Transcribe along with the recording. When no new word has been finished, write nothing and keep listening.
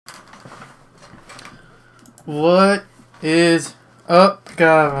What is up,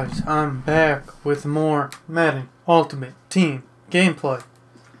 guys? I'm back with more Madden Ultimate Team gameplay.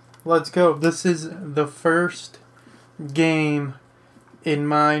 Let's go. This is the first game in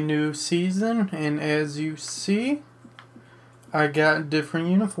my new season, and as you see, I got different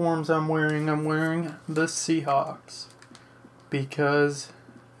uniforms I'm wearing. I'm wearing the Seahawks because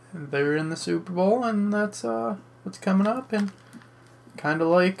they're in the Super Bowl, and that's what's coming up, and kind of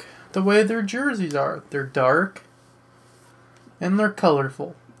like the way their jerseys are. They're dark and they're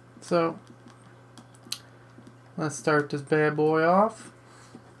colorful. So let's start this bad boy off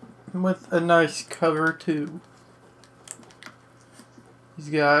with a nice cover 2. He's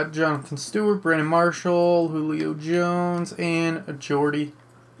got Jonathan Stewart, Brandon Marshall, Julio Jones, and Jordy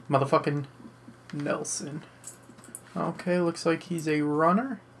motherfucking Nelson. Okay, looks like he's a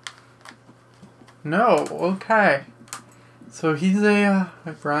runner. No, okay. So he's a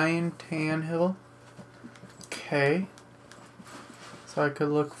Ryan Tannehill. Okay. So I could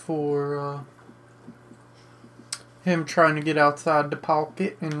look for him trying to get outside the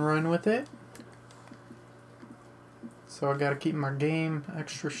pocket and run with it. So I gotta keep my game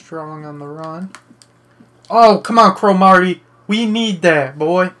extra strong on the run. Oh, come on, Cromartie. We need that,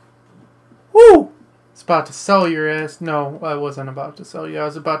 boy. Woo! It's about to sell your ass. No, I wasn't about to sell you. I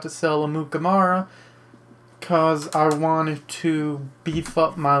was about to sell a Mukamara, because I wanted to beef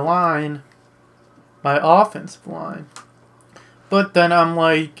up my line, my offensive line. But then I'm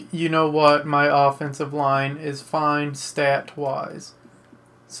like, you know what? My offensive line is fine stat-wise.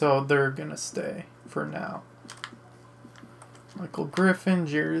 So they're going to stay for now. Michael Griffin,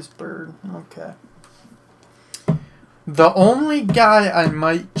 Jarius Byrd. Okay. The only guy I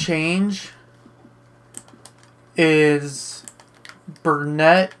might change is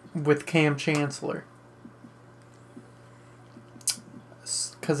Burnett with Cam Chancellor.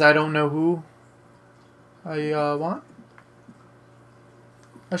 Because I don't know who I want,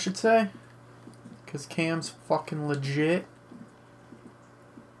 I should say. Because Cam's fucking legit.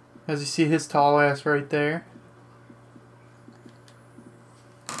 As you see his tall ass right there.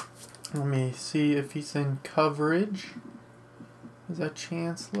 Let me see if he's in coverage. Is that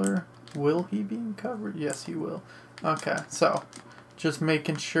Chancellor? Will he be in coverage? Yes, he will. Okay, so just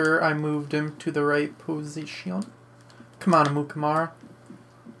making sure I moved him to the right position. Come on, Mukamara.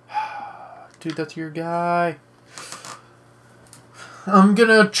 Dude, that's your guy. I'm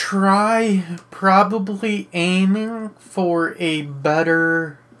gonna try probably aiming for a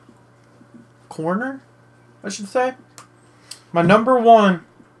better corner, I should say. My number one,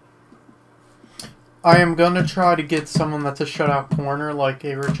 I am gonna try to get someone that's a shutout corner, like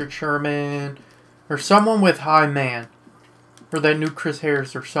a Richard Sherman, or someone with high man, or that new Chris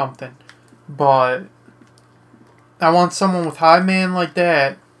Harris or something. But I want someone with high man like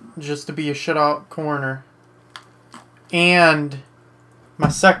that, just to be a shutout corner. And my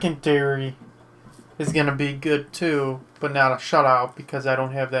secondary is going to be good too, but not a shutout because I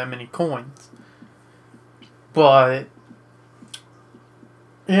don't have that many coins. But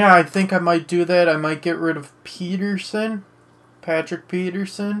yeah, I think I might do that. I might get rid of Peterson, Patrick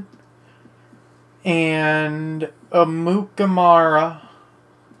Peterson, and Mukamara.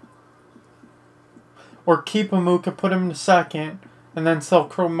 Or keep Amuka, put him in the second, and then sell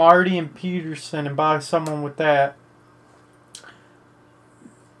Cromartie and Peterson and buy someone with that.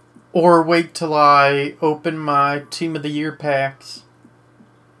 Or wait till I open my Team of the Year packs,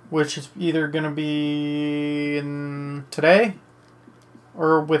 which is either going to be today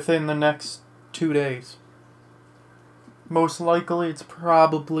or within the next 2 days. Most likely it's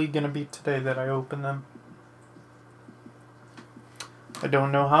probably going to be today that I open them. I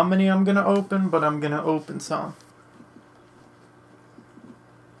don't know how many I'm going to open, but I'm going to open some.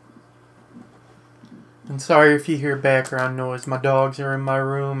 And sorry if you hear background noise. My dogs are in my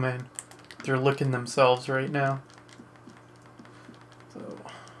room and they're licking themselves right now. So,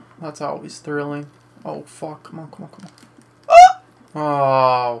 that's always thrilling. Oh, fuck. Come on, come on, come on.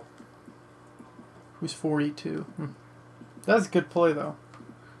 Oh. Who's 42? That's a good play, though.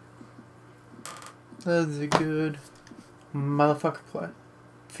 That's a good motherfucker play.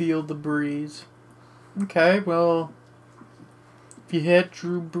 Feel the breeze. Okay, well, if you hit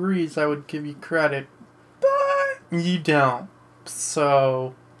Drew Brees, I would give you credit. But you don't.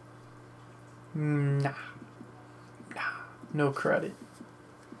 So, nah. No credit.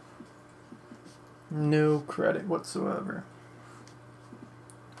 No credit whatsoever.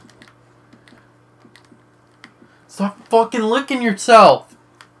 Stop fucking licking yourself.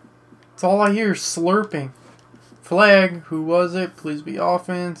 That's all I hear is slurping. Flag, who was it? Please be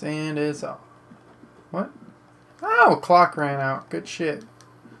offense, and it's off. What? Oh, clock ran out. Good shit.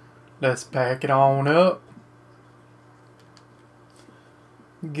 Let's pack it on up.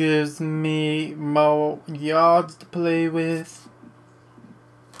 Gives me more yards to play with.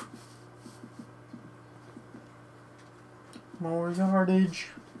 More yardage.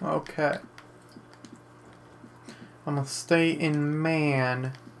 Okay. I'm gonna stay in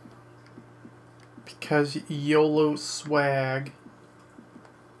man. Because YOLO swag.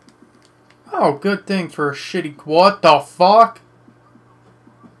 Oh, good thing for a shitty... What the fuck?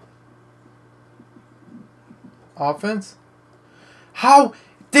 Offense? How?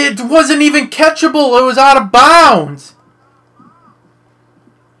 It wasn't even catchable. It was out of bounds.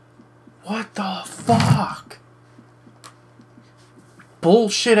 What the fuck?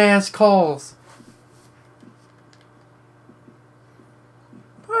 Bullshit ass calls.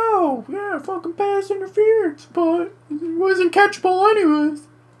 Oh, yeah, fucking pass interference, but it wasn't catchable anyways.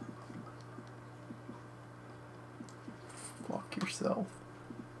 Fuck yourself.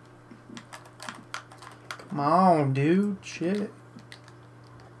 Come on, dude. Shit.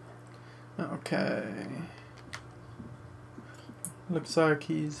 Okay. Looks like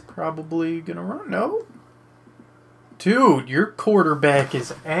he's probably gonna run. No? Dude, your quarterback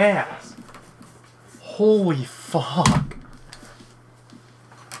is ass. Holy fuck.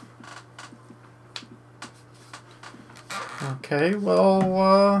 Okay,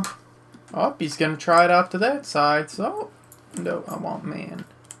 well, oh, he's gonna try it out to that side, so... No, I want man.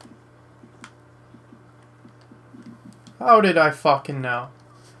 How did I fucking know?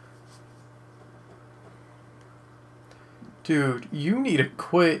 Dude, you need to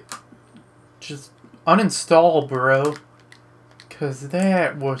quit. Just uninstall, bro. Cause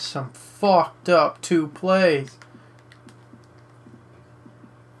that was some fucked up 2 plays.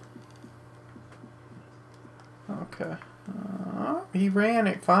 Okay. He ran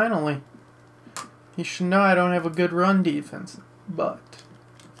it finally. He should know I don't have a good run defense. But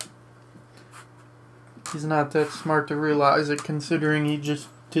he's not that smart to realize it, considering he just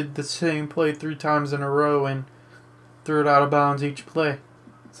did the same play 3 times in a row and threw it out of bounds each play.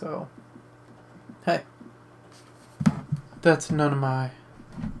 So, hey, that's none of my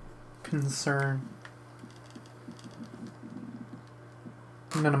concern.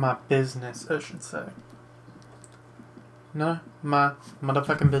 None of my business, I should say. None of my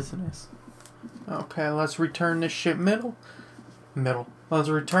motherfucking business. Okay, let's return this shit middle. Let's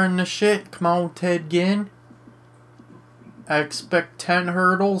return this shit. Come on, Ted Ginn. I expect 10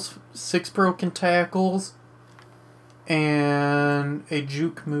 hurdles, 6 broken tackles, and a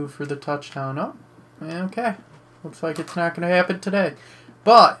juke move for the touchdown. Oh, okay. Looks like it's not going to happen today.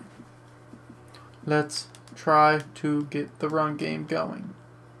 But let's try to get the run game going.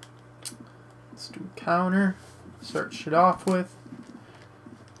 Let's do counter. Start shit off with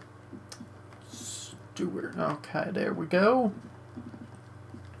Stewart. Okay, there we go.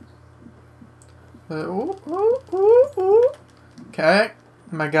 Okay.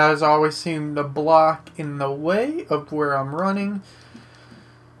 My guys always seem to block in the way of where I'm running.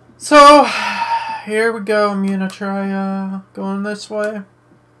 So, here we go. I'm going to try going this way.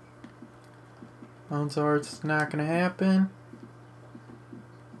 Odds are it's not going to happen.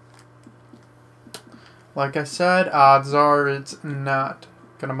 Like I said, odds are it's not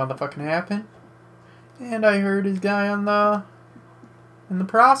going to motherfucking happen. And I heard his guy on in the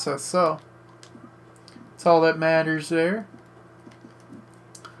process, so that's all that matters there.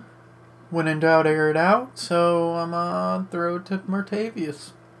 When in doubt, air it out. So I'm gonna throw it to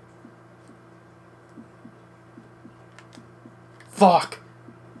Martavius. Fuck!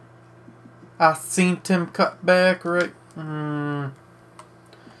 I seen him cut back right.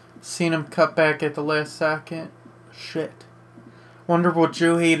 Seen him cut back at the last second. Shit. Wonder what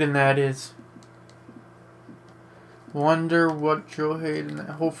Joe Hayden that is. Wonder what Joe Hayden.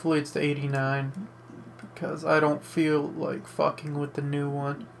 Hopefully it's the 89. Because I don't feel like fucking with the new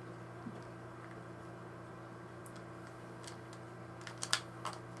one.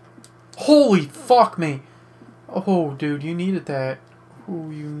 Holy fuck me! Oh, dude, you needed that. Oh,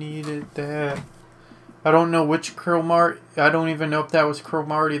 you needed that. I don't know which Cromartie. I don't even know if that was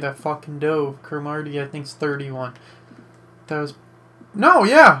Cromartie that fucking dove. Cromartie, I think, is 31. That was... No,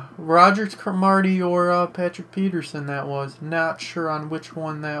 yeah. Rogers, Cromartie, or Patrick Peterson that was. Not sure on which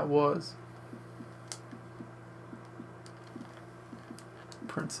one that was.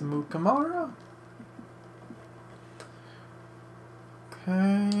 Prince Mukamara.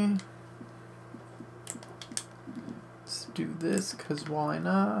 Okay. Let's do this, because why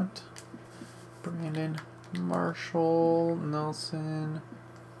not? Brandon, Marshall, Nelson,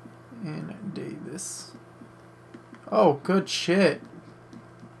 and Davis. Oh, good shit.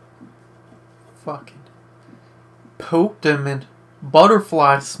 Fucking poked him and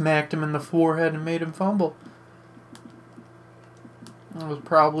butterfly smacked him in the forehead and made him fumble. That was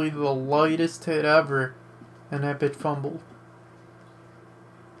probably the lightest hit ever, and that bitch fumbled.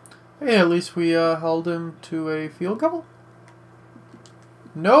 Hey, at least we held him to a field goal?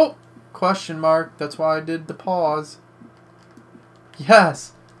 Nope! Question mark. That's why I did the pause.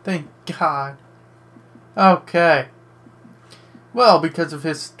 Yes! Thank God. Okay. Well, because of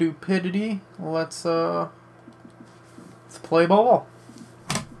his stupidity, let's play ball.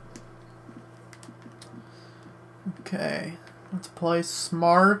 Okay. Let's play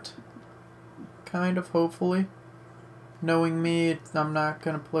smart. Kind of, hopefully. Knowing me, I'm not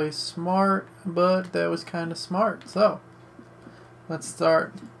going to play smart, but that was kind of smart. So, let's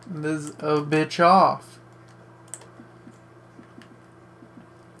start this bitch off.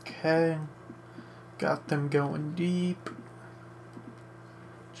 Okay. Got them going deep.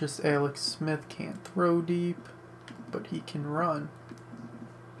 Just Alex Smith can't throw deep, but he can run.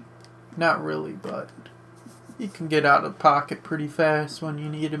 Not really, but he can get out of the pocket pretty fast when you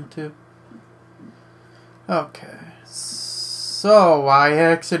need him to. Okay, so I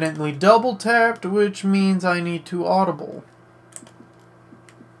accidentally double tapped, which means I need to audible.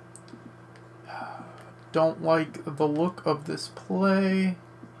 Don't like the look of this play,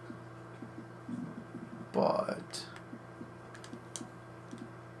 but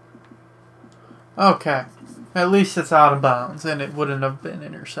okay, at least it's out of bounds and it wouldn't have been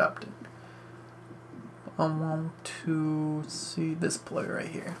intercepted. I want to see this play right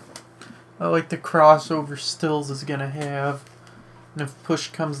here. I like the crossover Stills is going to have. And if push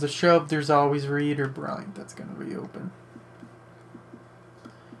comes to shove, there's always Reed or Bryant that's going to be open.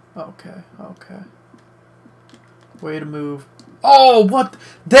 Okay, okay. Way to move. Oh, what?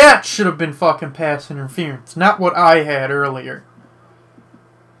 That should have been fucking pass interference. Not what I had earlier.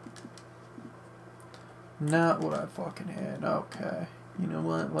 Not what I fucking had. Okay. You know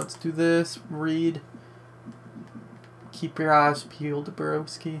what? Let's do this. Reed. Keep your eyes peeled,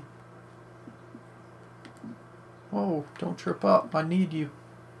 Borowski. Oh, don't trip up. I need you.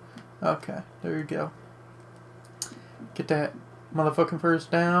 Okay, there you go. Get that motherfucking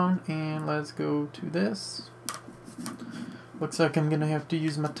first down, and let's go to this. Looks like I'm going to have to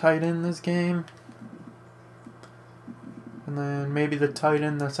use my tight end this game. And then maybe the tight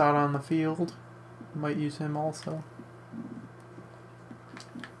end that's out on the field. Might use him also.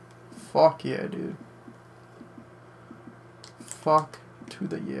 Fuck yeah, dude. Fuck to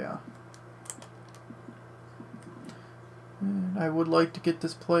the yeah. And I would like to get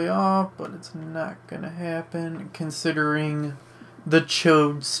this play off, but it's not going to happen considering the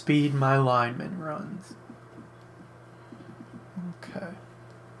chode speed my lineman runs. Okay.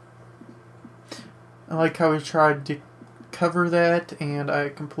 I like how he tried to cover that, and I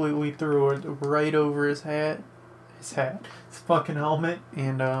completely threw it right over his hat. His fucking helmet,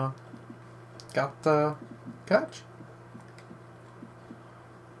 and got the catch.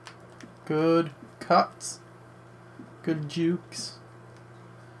 Good cuts. Good jukes.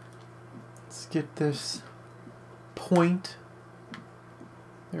 Let's get this point.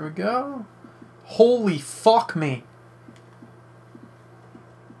 There we go. Holy fuck me.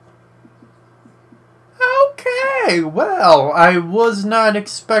 Okay, well, I was not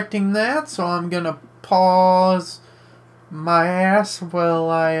expecting that, so I'm gonna pause my ass while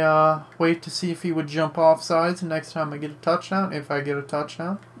I wait to see if he would jump off sides next time I get a touchdown, if I get a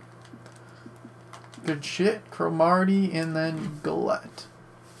touchdown. Good shit. Cromartie and then Gillette.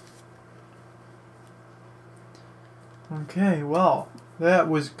 Okay, well, that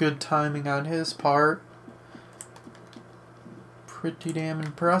was good timing on his part. Pretty damn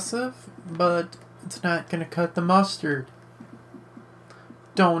impressive, but it's not going to cut the mustard.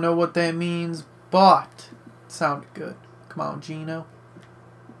 Don't know what that means, but it sounded good. Come on, Gino.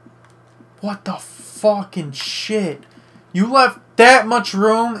 What the fucking shit? You left that much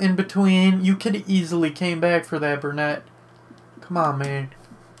room in between. You could have easily came back for that, Burnett. Come on, man.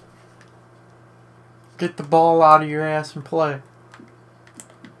 Get the ball out of your ass and play.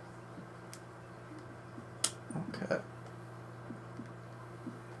 Okay.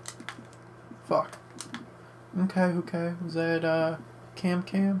 Fuck. Okay. Was that, Cam?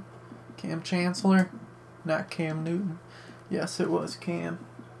 Cam Chancellor? Not Cam Newton. Yes, it was Cam.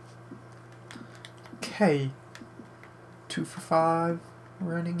 Okay. 2 for 5,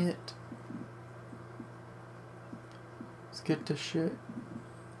 running it. Let's get this shit.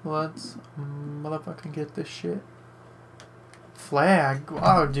 Let's motherfucking get this shit. Flag.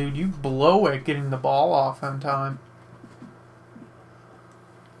 Wow, dude, you blow at getting the ball off on time.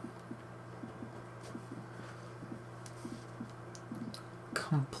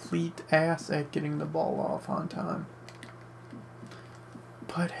 Complete ass at getting the ball off on time.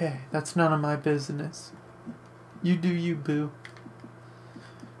 But hey, that's none of my business. You do you, boo.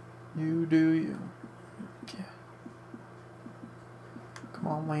 You do you. Okay. Come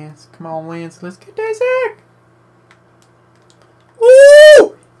on, Lance. Come on, Lance. Let's get this egg.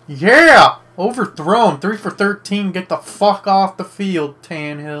 Woo! Yeah! Overthrown. 3 for 13. Get the fuck off the field,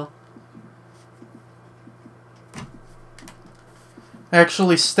 Tannehill.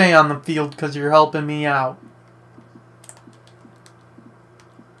 Actually, stay on the field because you're helping me out.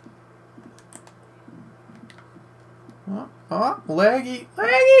 Oh, laggy.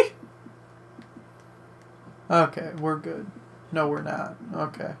 Laggy! Okay, we're good. No, we're not.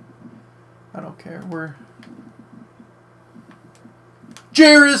 Okay. I don't care. We're...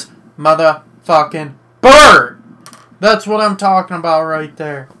 Cheers, motherfucking bird! That's what I'm talking about right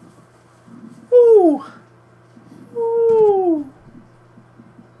there. Woo! Woo!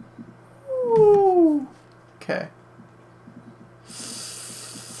 Woo! Okay.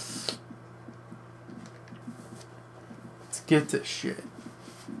 Let's get this shit.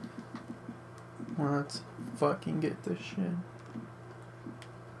 Let's fucking get this shit.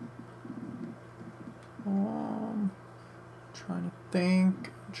 Trying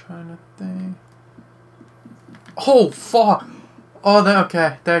to think. Oh, fuck! Oh,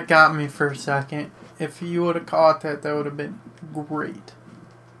 okay. That got me for a second. If you would have caught that, that would have been great.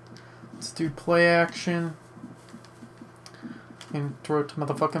 Let's do play action. And throw it to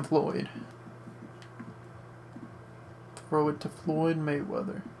motherfucking Floyd. Throw it to Floyd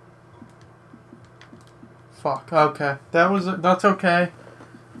Mayweather. Fuck. Okay. That's okay.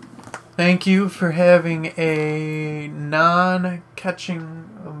 Thank you for having a non-catching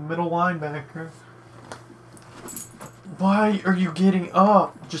middle linebacker. Why are you getting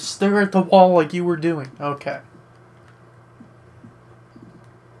up? Just stare at the wall like you were doing. Okay.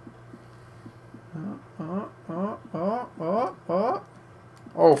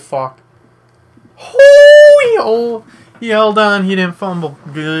 Oh, fuck. Oh, he held on. He didn't fumble.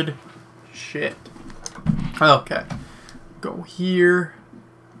 Good shit. Okay. Go here.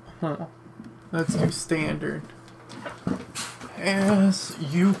 Huh. Let's do standard. As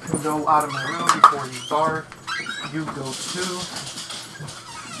you can go out of my room before you bark. You go too.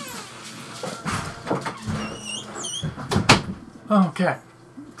 Okay.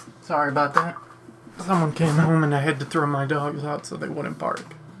 Sorry about that. Someone came home and I had to throw my dogs out so they wouldn't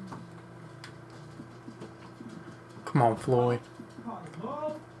bark. Come on, Floyd.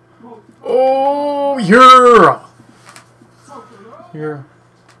 Oh, yeah! You're...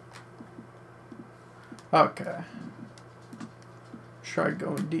 Okay. Try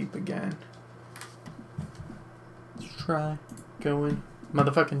going deep again. Let's try going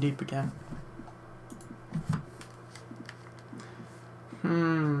motherfucking deep again.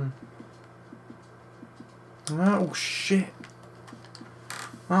 Oh, shit.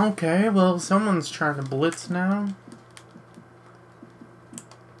 Okay, well, someone's trying to blitz now.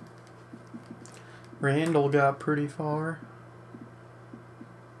 Randall got pretty far.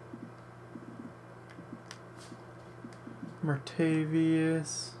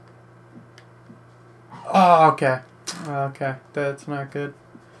 Martavius. Oh, okay. Okay, that's not good.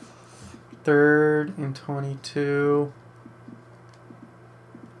 3rd and 22.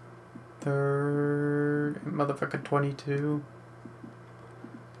 3rd and motherfucking 22.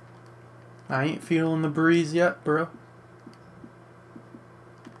 I ain't feeling the breeze yet, bro.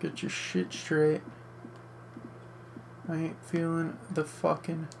 Get your shit straight. I ain't feeling the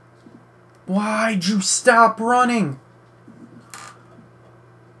fucking... Why'd you stop running?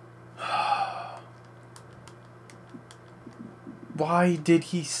 Why did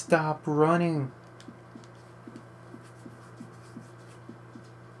he stop running?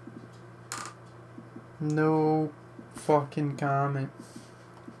 No fucking comment.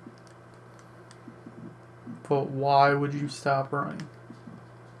 But why would you stop running?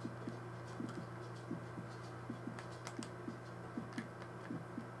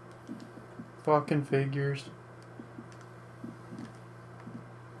 Fucking figures.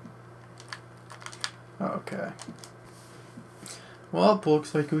 Okay. Well, it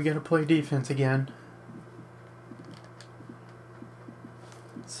looks like we gotta play defense again.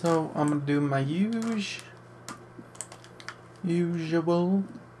 So, I'm gonna do my usual.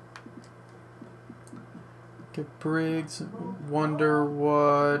 Get Briggs. Wonder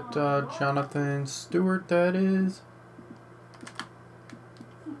what Jonathan Stewart that is.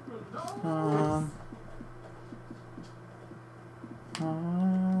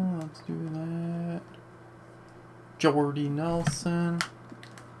 Let's do that. Jordy Nelson.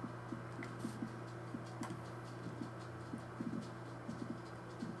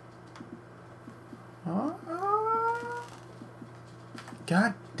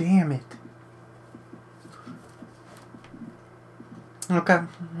 God damn it. Okay,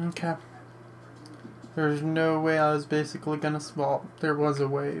 okay. There's no way I was basically gonna... Well, there was a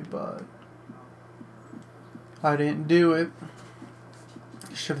way, but... I didn't do it.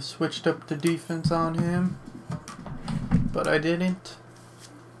 Should have switched up the defense on him. But I didn't.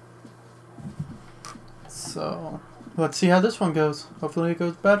 So... let's see how this one goes. Hopefully it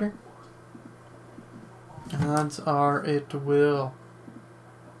goes better. Odds are it will.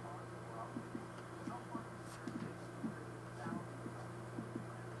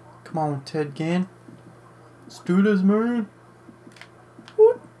 Come on, Ted Ginn. Let's do this, man.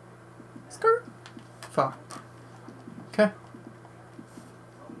 What? Skirt. Fuck. Okay.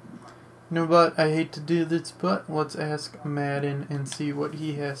 You know what? I hate to do this, but let's ask Madden and see what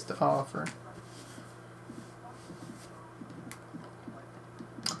he has to offer.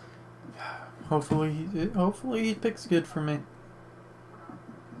 Hopefully he picks good for me.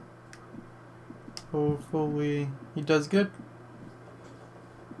 Hopefully he does good.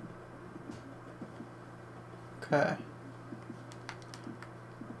 Okay.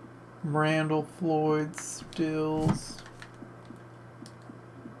 Randall, Floyd, Stills.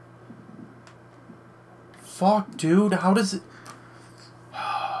 Fuck, dude. How does it...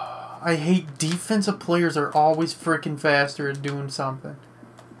 I hate defensive players are always freaking faster at doing something.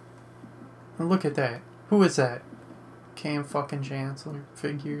 And look at that. Who is that? Cam fucking Chancellor.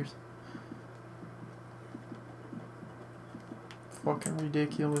 Figures. Fucking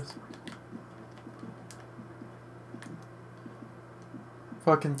ridiculous.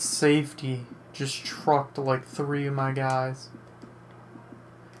 Fucking safety just trucked like 3 of my guys.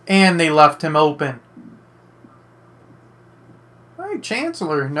 And they left him open. Hey,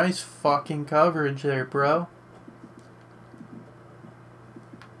 Chancellor. Nice fucking coverage there, bro.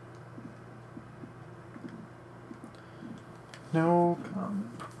 No comment.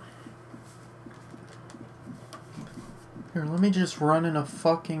 Here, let me just run in a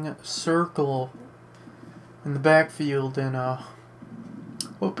fucking circle in the backfield and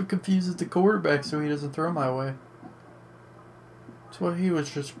hope it confuses the quarterback so he doesn't throw my way. That's what he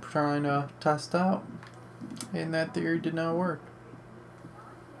was just trying to test out. And that theory did not work.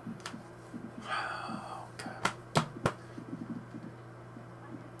 Okay.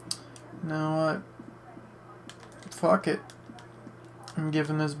 You know what? Fuck it. I'm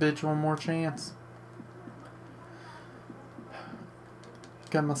giving this bitch one more chance.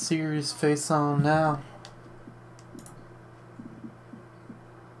 Got my serious face on now.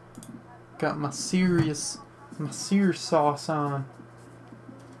 Got my serious sauce on.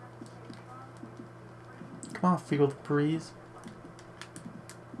 Come on, field breeze.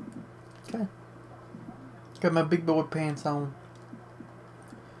 Okay. Got my big boy pants on.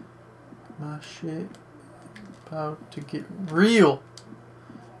 My shit about to get real.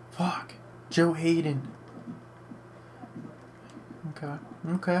 Fuck. Joe Hayden. Okay.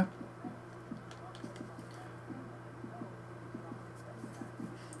 Okay.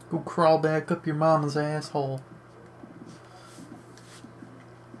 Go crawl back up your mama's asshole.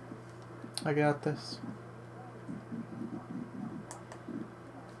 I got this.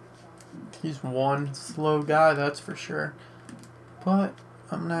 He's one slow guy, that's for sure. But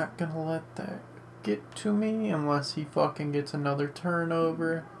I'm not gonna let that get to me unless he fucking gets another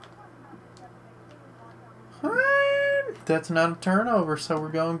turnover. That's not a turnover, so we're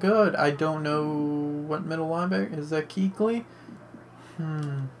going good. I don't know what middle linebacker. Is that Keekly?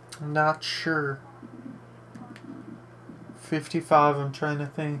 I'm not sure. 55, I'm trying to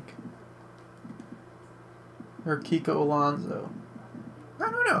think. Or Kiko Alonso. I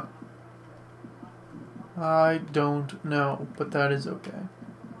don't know. I don't know, but that is okay.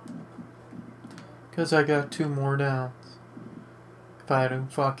 Because I got 2 more downs. If I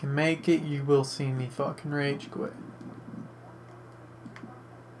don't fucking make it, you will see me fucking rage quit.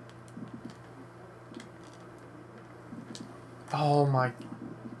 Oh my...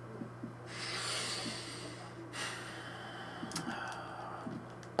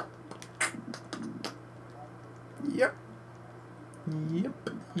 Yep. Yep.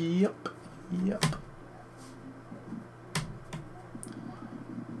 Yep. Yep.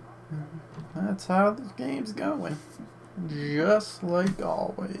 That's how this game's going. Just like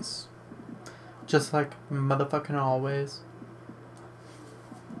always. Just like motherfucking always.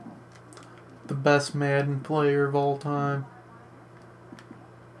 The best Madden player of all time.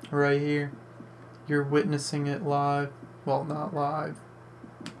 Right here. You're witnessing it live. Well, not live.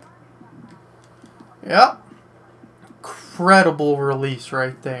 Yep. Incredible release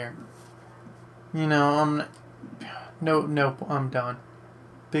right there. You know, nope, I'm done.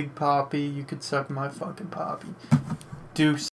 Big Poppy, you could suck my fucking poppy. Deuce.